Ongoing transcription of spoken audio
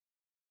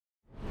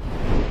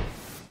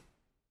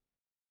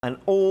An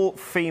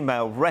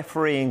all-female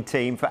refereeing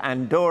team for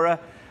Andorra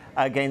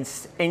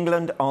against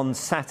England on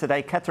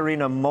Saturday.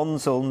 Kateryna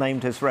Monzul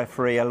named as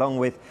referee, along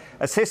with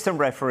assistant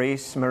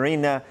referees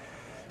Maryna,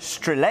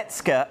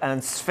 Striletska and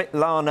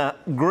Svitlana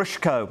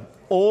Grushko.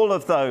 All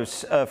of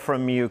those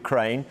from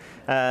Ukraine.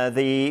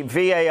 The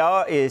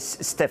VAR is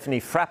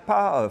Stephanie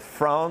Frappart of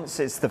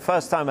France. It's the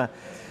first time a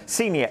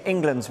senior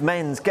England's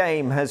men's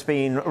game has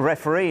been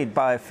refereed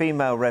by a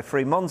female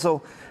referee.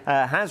 Monzul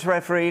has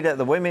refereed at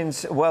the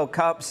Women's World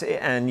Cups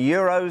and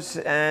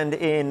Euros, and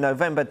in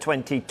November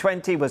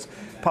 2020 was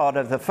part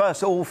of the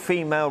first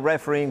all-female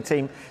refereeing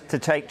team to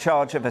take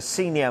charge of a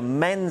senior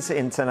men's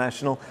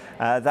international.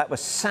 That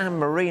was San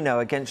Marino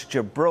against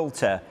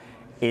Gibraltar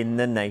in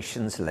the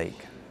Nations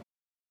League.